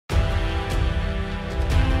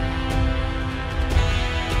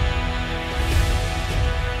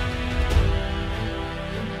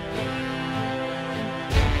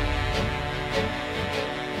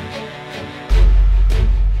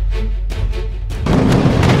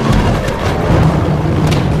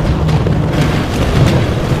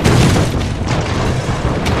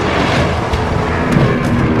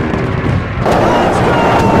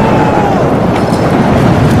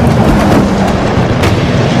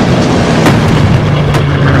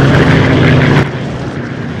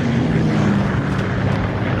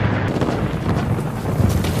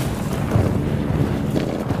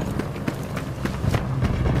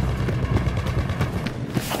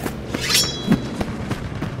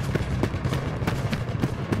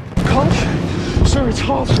it's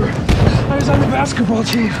Hall, sir. I was on the basketball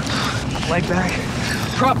team. Leg back.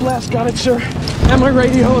 Prop blast, got it, sir. And my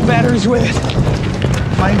radio and batteries with it.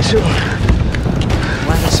 Mine too.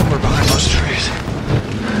 Landed somewhere behind those trees.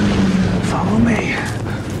 Follow me.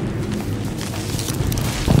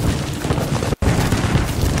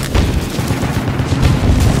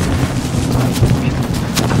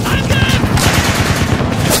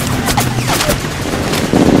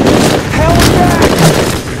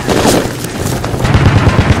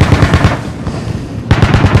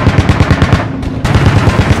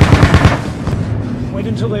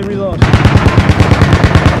 Until they reload. Go.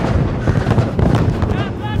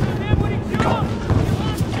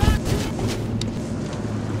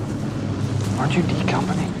 Aren't you D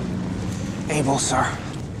Company? Able, sir.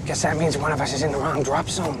 Guess that means one of us is in the wrong drop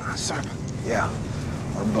zone, sir. Yeah,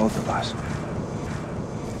 or both of us.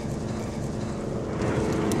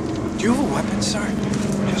 Do you have a weapon, sir?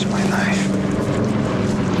 Just my knife.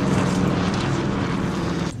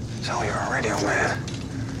 So you're a radio man?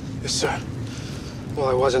 Yes, sir. Well,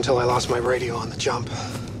 I was until I lost my radio on the jump.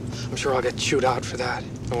 I'm sure I'll get chewed out for that.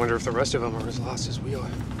 I wonder if the rest of them are as lost as we are.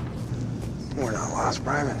 We're not lost,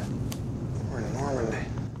 Private. We're in Normandy.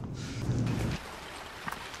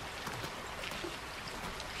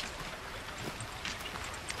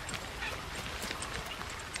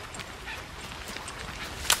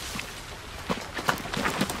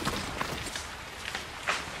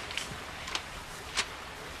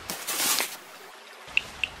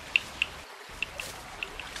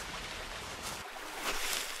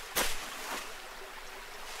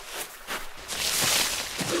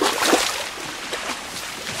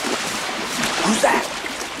 Who's that?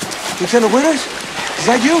 Lieutenant Winters? Is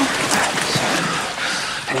that you?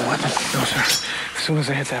 Any weapon? No, sir. As soon as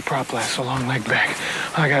I hit that prop blast, so long leg back,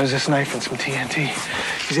 all I got is this knife and some TNT.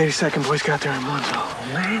 These 82nd boys got there in months.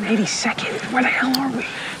 Oh, man, 82nd? Where the hell are we?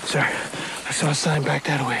 Sir, I saw a sign back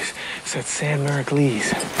that ways. It said San Merrick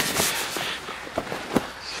Lee's.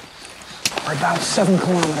 We're about 7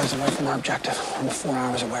 kilometers away from our objective. We're 4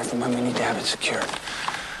 hours away from when we need to have it secured.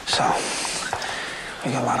 So,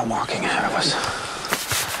 we got a lot of walking ahead of us.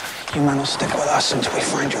 You men will stick with us until we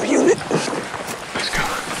find your unit. Let's go.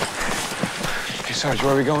 Hey, Sarge,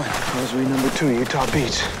 where are we going? Rosary number 2, Utah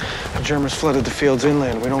Beach. The Germans flooded the fields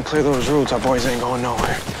inland. We don't clear those roads, our boys ain't going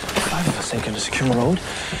nowhere. 5 of us ain't gonna secure a road.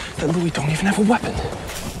 The Louis don't even have a weapon.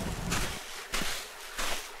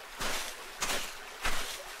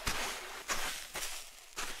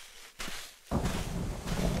 I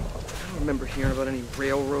don't remember hearing about any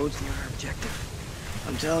railroads near our objective.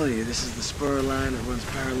 I'm telling you, this is the spur line that runs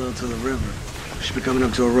parallel to the river. We should be coming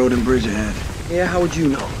up to a road and bridge ahead. Yeah, how would you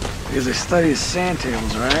know? Because I study the sand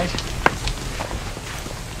tables, right?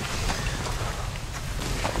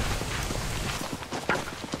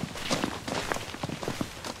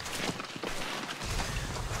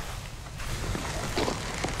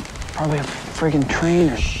 Probably a friggin' train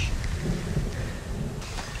or...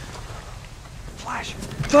 Flash.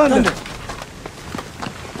 Thunder!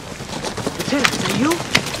 Lieutenant, is that you?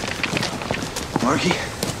 Marky?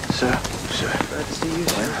 Sir? Sir. Glad to see you,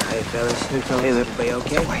 sir. Hey, fellas. Hey, everybody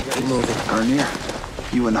okay? Wait, Keep moving. Garnier,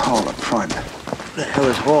 you in the hall up front. What the hell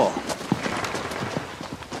is Hall?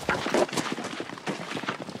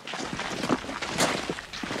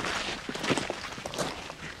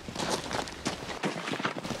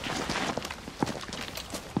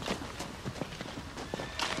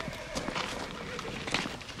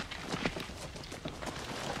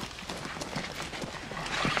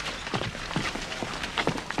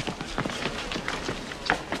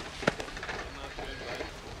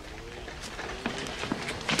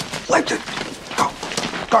 Lecter! Go.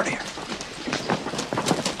 Garnier.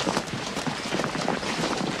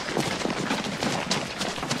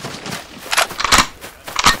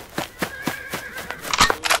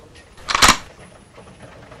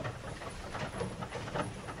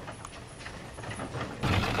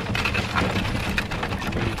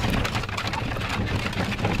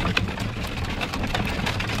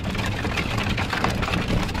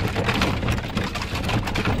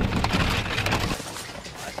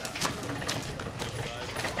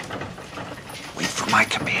 My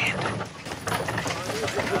command.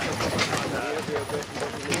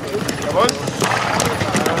 Come on.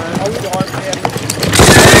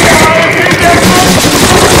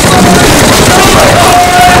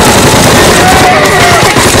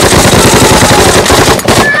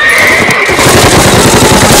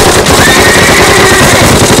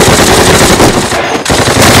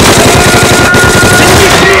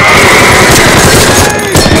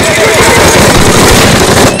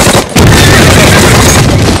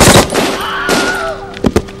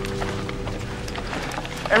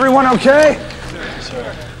 okay?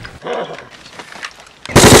 Sir.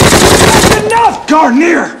 That's enough,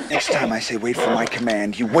 Garnier! Next time I say wait for my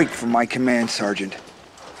command, you wait for my command, Sergeant.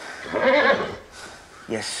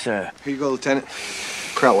 Yes, sir. Here you go, Lieutenant.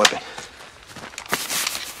 Kraut weapon.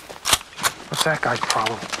 What's that guy's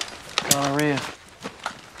problem? Gonorrhea.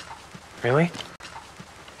 Really?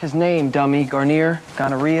 His name, dummy. Garnier.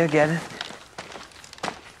 Gonorrhea, get it?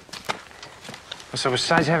 So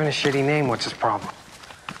besides having a shitty name, what's his problem?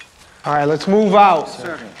 All right, let's move out.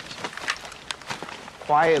 Sir.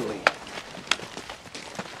 Quietly.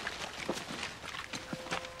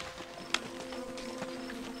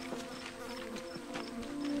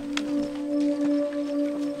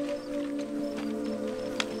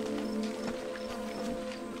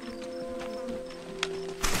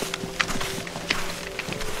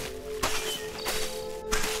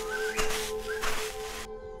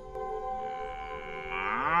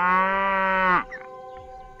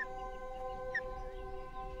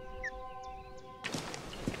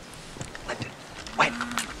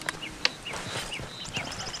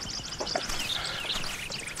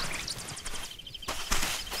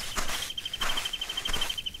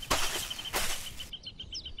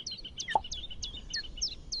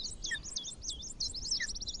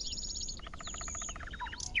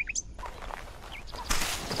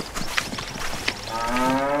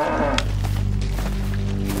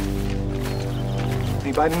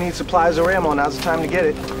 Anybody needs supplies or ammo, now's the time to get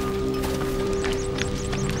it.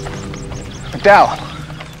 McDowell,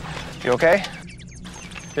 you okay?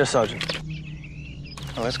 Yes, Sergeant.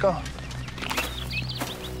 Well, let's go.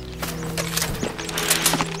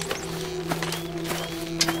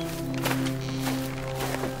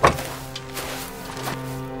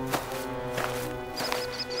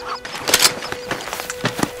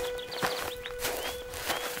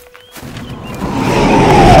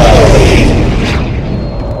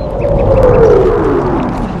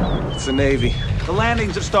 It's the Navy. The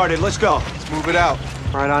landings have started. Let's go. Let's move it out.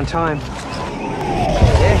 Right on time.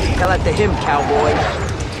 Yeah, tell that to him, cowboy.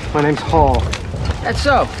 My name's Hall. That's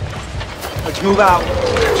so. Let's move out.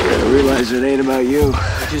 I realize it ain't about you.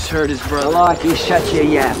 I just heard his brother. Like you shut your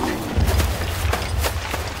yap.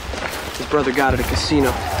 His brother got at a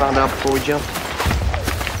casino. Found out before we jumped.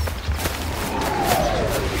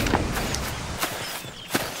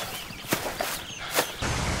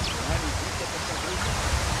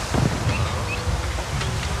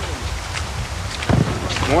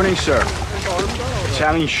 Morning, sir.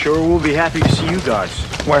 Sally sure will be happy to see you guys.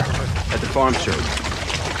 Where? At the farm, sir.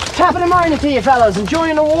 What's happening to you fellas?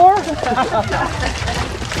 Enjoying the war?